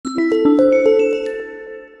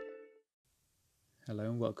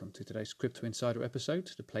and welcome to today's Crypto Insider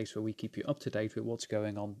episode, the place where we keep you up to date with what's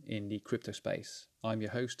going on in the crypto space. I'm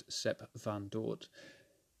your host, Seb van Doort,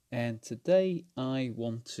 and today I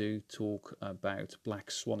want to talk about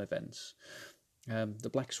Black Swan events. The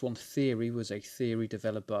Black Swan theory was a theory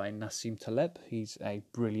developed by Nassim Taleb. He's a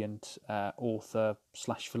brilliant author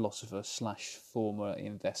slash philosopher slash former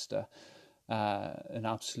investor, an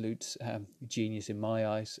absolute genius in my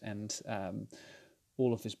eyes, and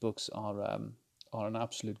all of his books are an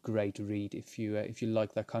absolute great read if you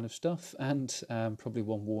like that kind of stuff. And probably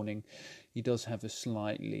one warning: he does have a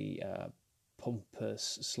slightly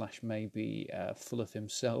pompous slash maybe full of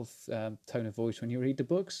himself tone of voice when you read the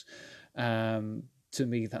books. To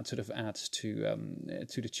me, that sort of adds to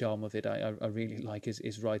the charm of it. I really like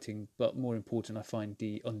his writing, but more important, I find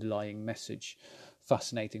the underlying message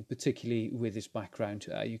fascinating, particularly with his background.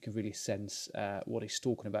 You can really sense what he's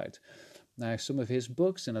talking about. Now, some of his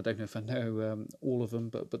books, and I don't know if I know all of them,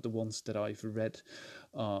 but the ones that I've read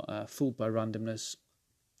are Fooled by Randomness,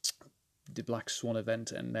 The Black Swan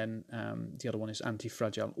Event, and then the other one is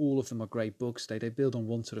Anti-Fragile. All of them are great books. They build on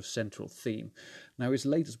one sort of central theme. Now, his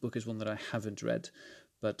latest book is one that I haven't read,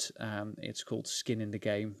 but it's called Skin in the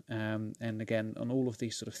Game. And again, on all of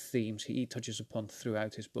these sort of themes, he touches upon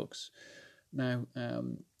throughout his books. Now,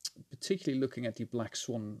 particularly looking at the Black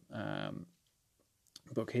Swan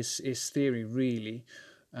book, his theory really,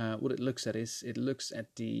 what it looks at is it looks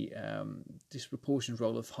at the disproportionate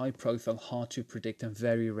role of high profile, hard to predict and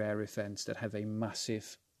very rare events that have a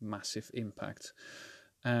massive impact.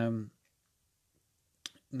 Now,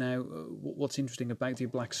 what's interesting about the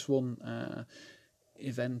Black Swan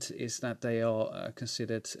event is that they are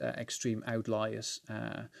considered extreme outliers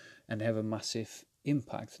and have a massive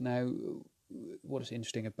impact. Now, what is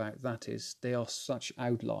interesting about that is they are such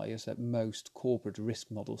outliers that most corporate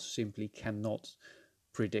risk models simply cannot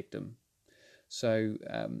predict them. So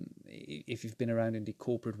if you've been around in the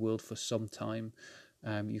corporate world for some time,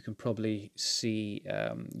 you can probably see,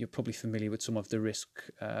 you're probably familiar with some of the risk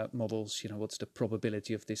models. You know, what's the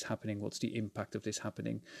probability of this happening? What's the impact of this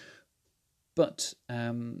happening? But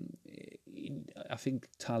I think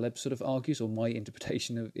Taleb sort of argues, or my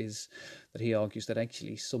interpretation is that he argues that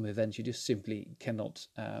actually some events you just simply cannot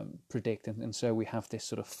predict. And so we have this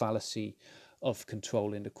sort of fallacy of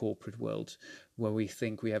control in the corporate world where we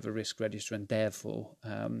think we have a risk register and therefore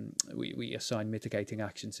we assign mitigating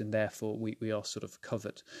actions and therefore we are sort of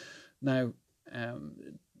covered. Now,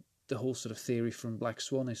 the whole sort of theory from Black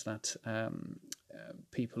Swan is that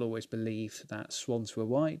people always believed that swans were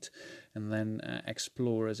white, and then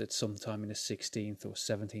explorers at some time in the 16th or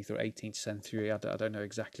 17th or 18th century, I don't know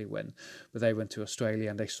exactly when, but they went to Australia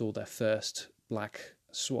and they saw their first black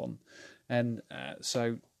swan. And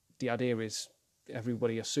so the idea is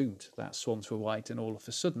everybody assumed that swans were white, and all of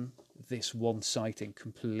a sudden this one sighting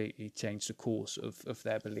completely changed the course of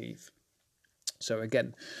their belief. So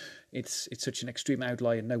again, it's such an extreme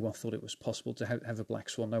outlier. No one thought it was possible to have a black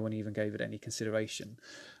swan. No one even gave it any consideration.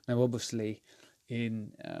 Now, obviously,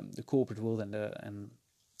 in the corporate world and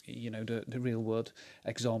you know the real world,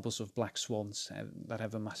 examples of black swans that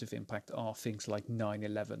have a massive impact are things like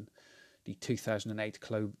 9/11, the 2008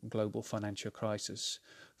 global financial crisis,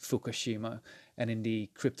 Fukushima, and in the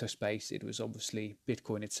crypto space, it was obviously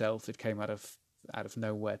Bitcoin itself. It came out of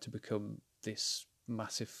nowhere to become this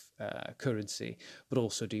massive currency, but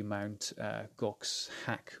also the Mt. Gox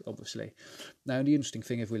hack, obviously. Now, the interesting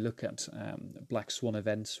thing, if we look at Black Swan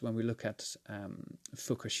events, when we look at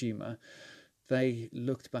Fukushima, they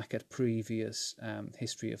looked back at previous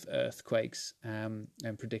history of earthquakes and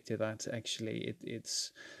predicted that actually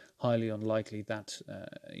it's highly unlikely that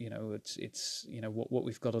it's what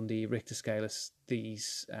we've got on the Richter scale is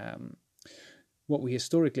these what we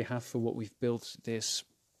historically have for what we've built this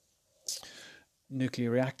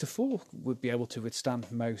nuclear reactor for would be able to withstand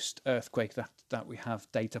most earthquake that we have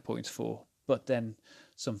data points for. But then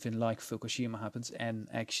something like Fukushima happens and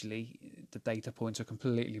actually the data points are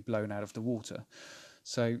completely blown out of the water.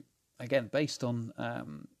 So again, based on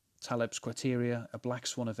Taleb's criteria, a black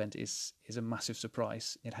swan event is a massive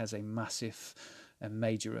surprise. It has a massive and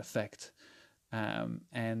major effect.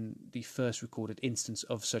 And the first recorded instance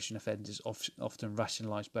of such an event is often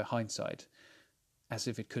rationalized by hindsight, as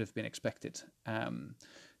if it could have been expected,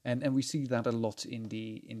 and we see that a lot in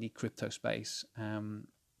the crypto space.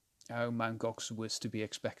 Mt. Gox was to be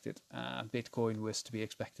expected, Bitcoin was to be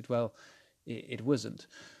expected. Well, it wasn't.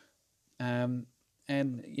 And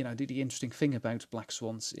you know, the interesting thing about black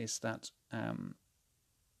swans is that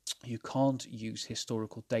you can't use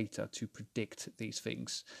historical data to predict these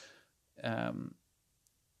things.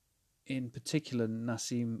 In particular,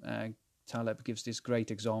 Nassim Taleb gives this great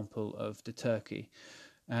example of the turkey.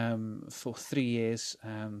 For 3 years,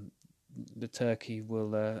 the turkey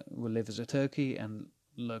will live as a turkey and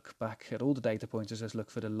look back at all the data points. It says, look,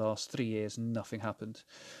 for the last 3 years, nothing happened.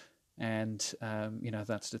 And,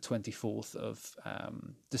 that's the 24th of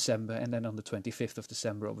December. And then on the 25th of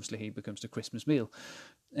December, obviously, he becomes the Christmas meal.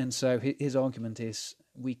 And so his argument is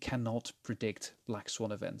we cannot predict black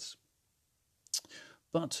swan events.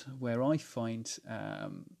 But where I find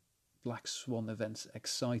black swan events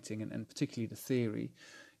exciting, and particularly the theory,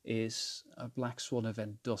 is a black swan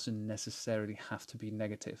event doesn't necessarily have to be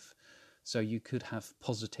negative. So you could have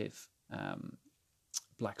positive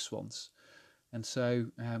black swans. And so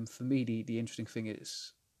for me, the interesting thing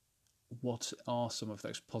is, what are some of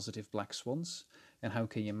those positive black swans, and how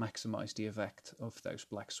can you maximize the effect of those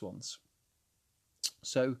black swans?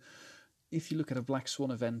 So if you look at a black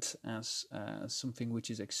swan event as something which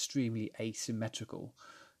is extremely asymmetrical,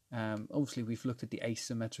 obviously we've looked at the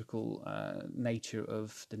asymmetrical nature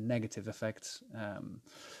of the negative effects,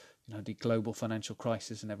 the global financial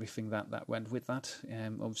crisis and everything that went with that.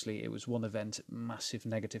 Obviously it was one event, massive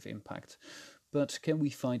negative impact. But can we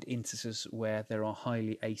find instances where there are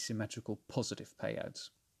highly asymmetrical positive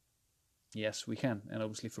payouts? Yes, we can. And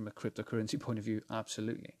obviously from a cryptocurrency point of view,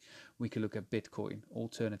 absolutely. We could look at Bitcoin,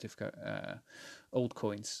 alternative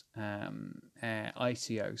altcoins,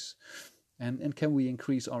 ICOs. And can we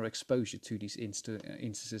increase our exposure to these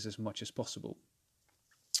instances as much as possible?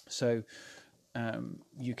 So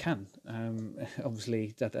you can.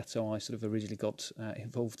 Obviously, that's how I sort of originally got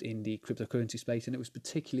involved in the cryptocurrency space, and it was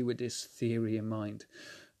particularly with this theory in mind,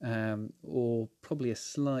 or probably a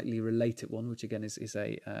slightly related one, which again is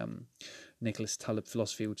a Nicholas Taleb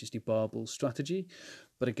philosophy, which is the barbell strategy.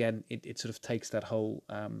 But again, it sort of takes that whole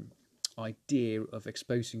idea of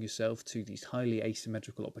exposing yourself to these highly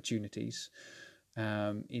asymmetrical opportunities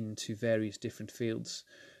into various different fields,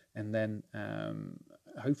 and then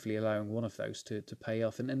hopefully allowing one of those to pay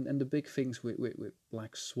off. And the big things with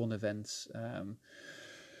black swan events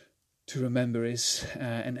to remember is,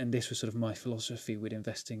 and this was sort of my philosophy with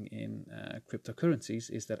investing in cryptocurrencies,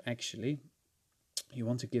 is that actually you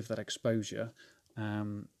want to give that exposure,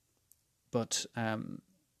 but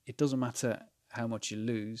it doesn't matter how much you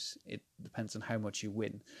lose, it depends on how much you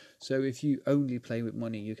win. So if you only play with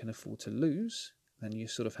money you can afford to lose, then you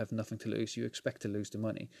sort of have nothing to lose. You expect to lose the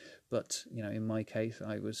money. But, in my case,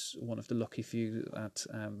 I was one of the lucky few that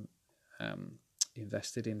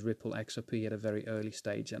invested in Ripple XRP at a very early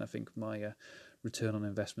stage. And I think my return on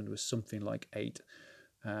investment was something like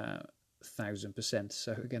 8,000%.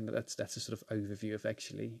 So again, that's a sort of overview of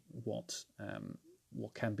actually what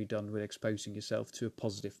can be done with exposing yourself to a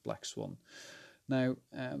positive black swan. Now,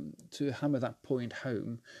 to hammer that point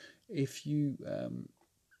home, if you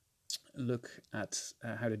look at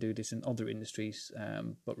how to do this in other industries,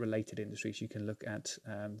 but related industries, you can look at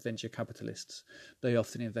venture capitalists. They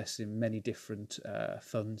often invest in many different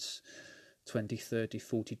funds, 20, 30,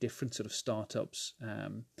 40 different sort of startups,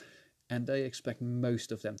 and they expect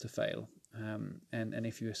most of them to fail. And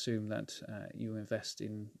if you assume that you invest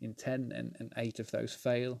in 10 and 8 of those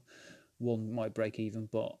fail, one might break even,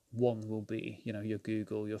 but one will be, your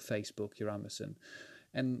Google, your Facebook, your Amazon.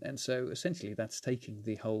 And so essentially that's taking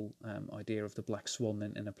the whole idea of the black swan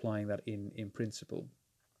and applying that in principle.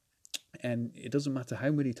 And it doesn't matter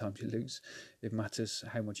how many times you lose, it matters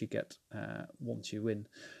how much you get once you win.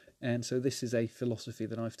 And so this is a philosophy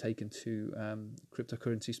that I've taken to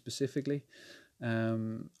cryptocurrency specifically.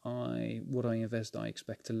 What I invest, I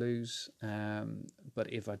expect to lose,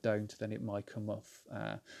 but if I don't, then it might come off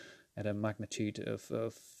at a magnitude of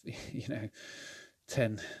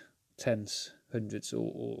tens, hundreds,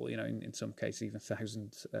 or in some cases even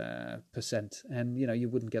 1,000%, and you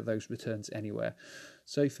wouldn't get those returns anywhere.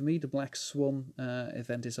 So for me, the black swan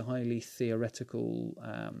event is a highly theoretical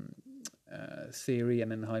theory,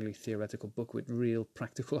 and a highly theoretical book with real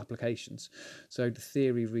practical applications. So the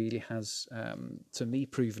theory really has, to me,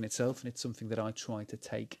 proven itself, and it's something that I try to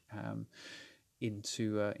take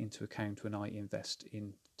into account when I invest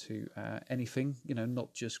into anything,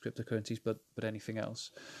 not just cryptocurrencies, but anything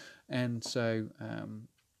else. And so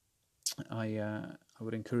I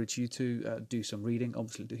would encourage you to do some reading.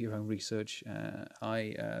 Obviously, do your own research.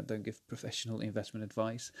 I don't give professional investment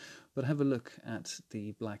advice, but have a look at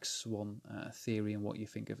the black swan theory and what you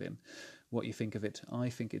think of it. I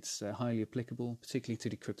think it's highly applicable, particularly to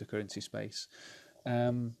the cryptocurrency space.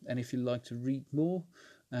 And if you'd like to read more,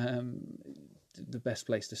 the best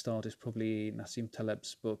place to start is probably Nassim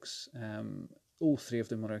Taleb's books. All three of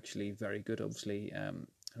them are actually very good. Obviously,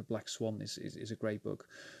 Black Swan is a great book,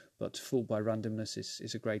 but Fooled by Randomness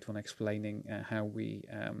is a great one, explaining how we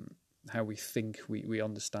how we think we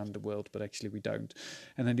understand the world, but actually we don't.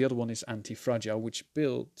 And then the other one is Anti-Fragile, which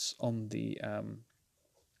builds on the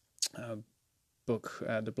book,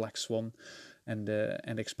 The Black Swan, and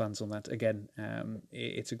expands on that. Again,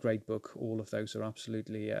 it's a great book. All of those are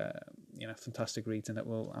absolutely fantastic reads, and that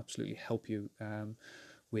will absolutely help you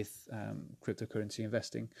with cryptocurrency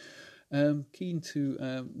investing. Keen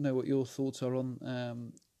to know what your thoughts are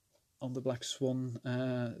on the Black Swan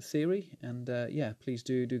theory, and please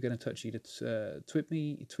do get in touch. Either tweet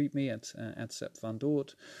me at Sepp van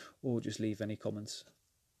Dort, or just leave any comments.